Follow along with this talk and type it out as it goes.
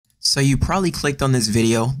So you probably clicked on this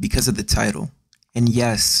video because of the title. And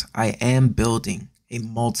yes, I am building a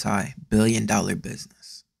multi-billion dollar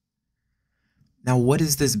business. Now, what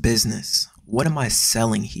is this business? What am I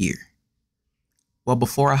selling here? Well,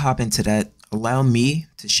 before I hop into that, allow me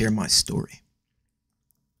to share my story.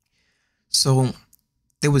 So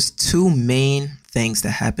there was two main things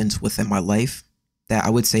that happened within my life that I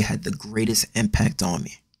would say had the greatest impact on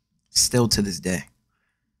me, still to this day.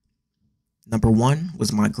 Number one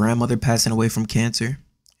was my grandmother passing away from cancer,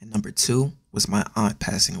 and number two was my aunt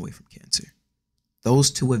passing away from cancer.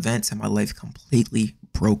 Those two events in my life completely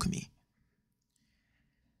broke me.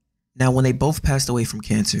 Now, when they both passed away from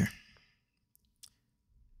cancer,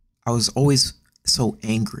 I was always so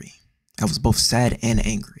angry. I was both sad and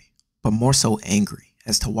angry, but more so angry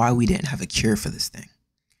as to why we didn't have a cure for this thing.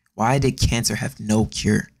 Why did cancer have no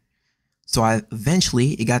cure? So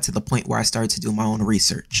it got to the point where I started to do my own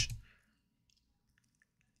research.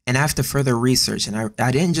 And after further research, and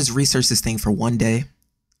I didn't just research this thing for one day,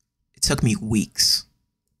 it took me weeks.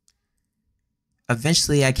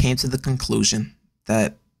 Eventually, I came to the conclusion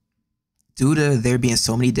that due to there being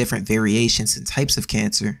so many different variations and types of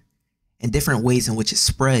cancer and different ways in which it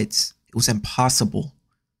spreads, it was impossible.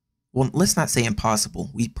 Well, let's not say impossible.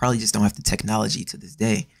 We probably just don't have the technology to this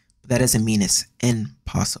day, but that doesn't mean it's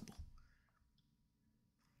impossible.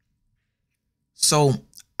 So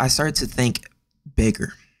I started to think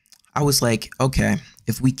bigger. I was like, okay,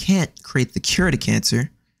 if we can't create the cure to cancer,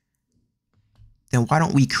 then why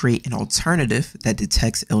don't we create an alternative that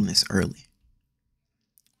detects illness early?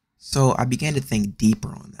 So I began to think deeper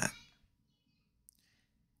on that.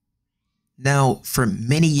 Now, for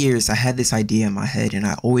many years, I had this idea in my head and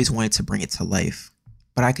I always wanted to bring it to life,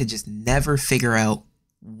 but I could just never figure out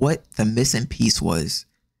what the missing piece was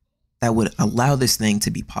that would allow this thing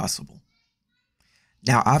to be possible.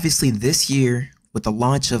 Now, obviously this year, with the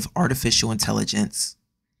launch of artificial intelligence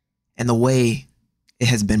and the way it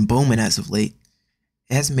has been booming as of late,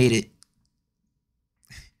 it has made it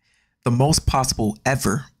the most possible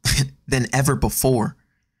ever than ever before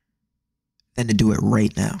than to do it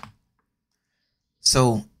right now.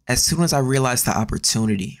 So as soon as I realized the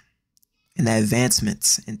opportunity and the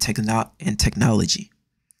advancements in technology,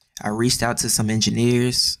 I reached out to some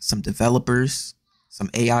engineers, some developers, some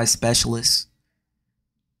AI specialists,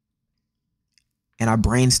 and I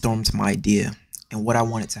brainstormed my idea and what I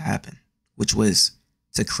wanted to happen, which was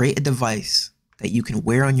to create a device that you can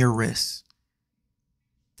wear on your wrist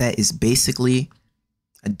that is basically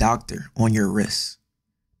a doctor on your wrist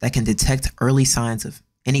that can detect early signs of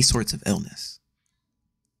any sorts of illness.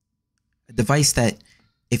 A device that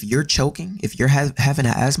if you're choking, if you're having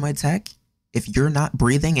an asthma attack, if you're not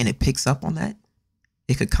breathing and it picks up on that,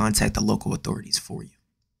 it could contact the local authorities for you.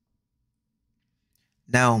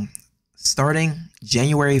 Now, starting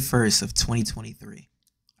January 1st of 2023,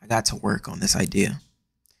 I got to work on this idea.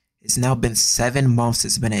 It's now been 7 months.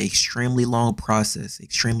 It's been an extremely long process,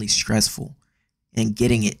 extremely stressful, and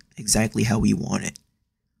getting it exactly how we want it.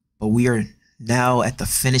 But we are now at the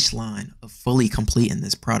finish line of fully completing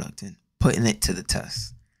this product and putting it to the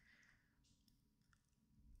test.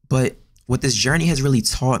 But what this journey has really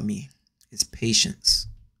taught me is patience.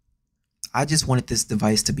 I just wanted this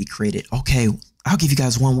device to be created. Okay, I'll give you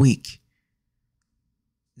guys 1 week.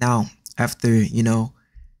 Now, after,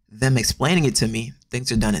 them explaining it to me,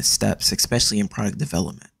 things are done in steps, especially in product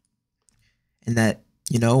development. And that,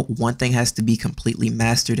 one thing has to be completely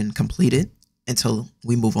mastered and completed until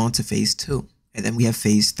we move on to phase 2. And then we have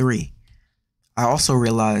phase 3. I also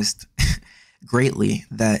realized greatly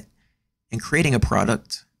that in creating a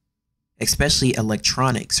product, especially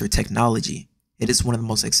electronics or technology, it is one of the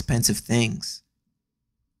most expensive things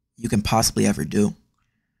you can possibly ever do.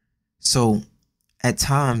 So at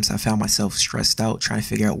times, I found myself stressed out trying to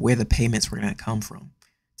figure out where the payments were going to come from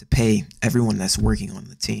to pay everyone that's working on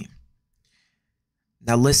the team.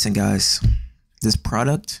 Now listen, guys, this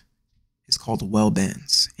product is called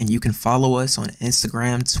Wellbands, and you can follow us on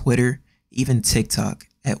Instagram, Twitter, even TikTok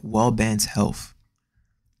at Wellbands Health.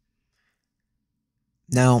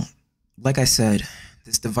 Now, like I said,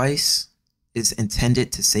 this device is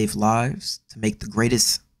intended to save lives, to make the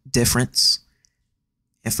greatest difference,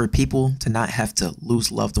 and for people to not have to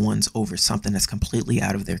lose loved ones over something that's completely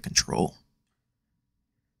out of their control.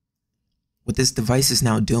 What this device is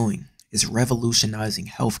now doing is revolutionizing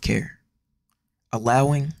healthcare,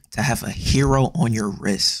 allowing to have a hero on your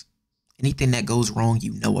wrist. Anything that goes wrong,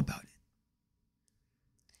 you know about it.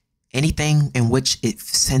 Anything in which it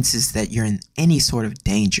senses that you're in any sort of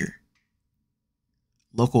danger,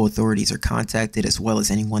 local authorities are contacted, as well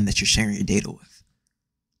as anyone that you're sharing your data with.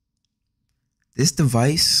 This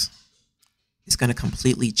device is going to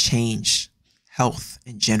completely change health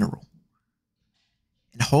in general.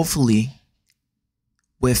 And hopefully,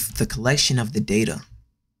 with the collection of the data,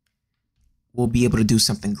 we'll be able to do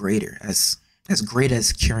something greater, as great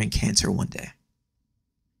as curing cancer one day.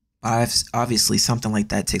 Obviously, something like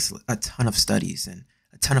that takes a ton of studies and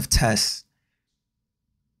a ton of tests,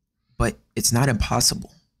 but it's not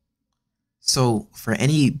impossible. So for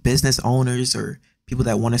any business owners or people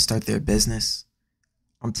that want to start their business,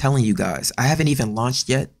 I'm telling you guys, I haven't even launched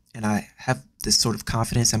yet, and I have this sort of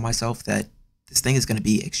confidence in myself that this thing is going to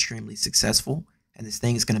be extremely successful, and this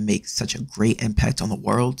thing is going to make such a great impact on the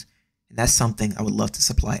world. And that's something I would love to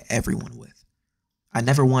supply everyone with. I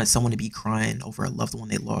never want someone to be crying over a loved one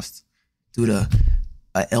they lost due to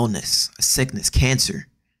an illness, a sickness, cancer.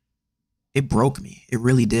 It broke me. It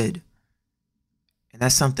really did. And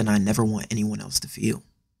that's something I never want anyone else to feel.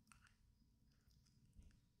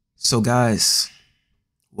 So guys,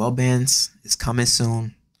 Wellbands is coming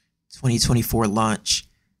soon. 2024 launch.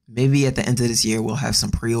 Maybe at the end of this year, we'll have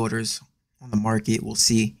some pre-orders on the market. We'll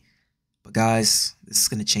see. But guys, this is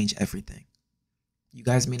going to change everything. You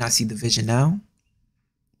guys may not see the vision now,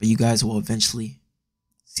 but you guys will eventually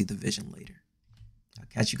see the vision later. I'll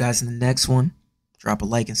catch you guys in the next one. Drop a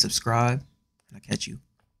like and subscribe, and I'll catch you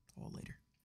all later.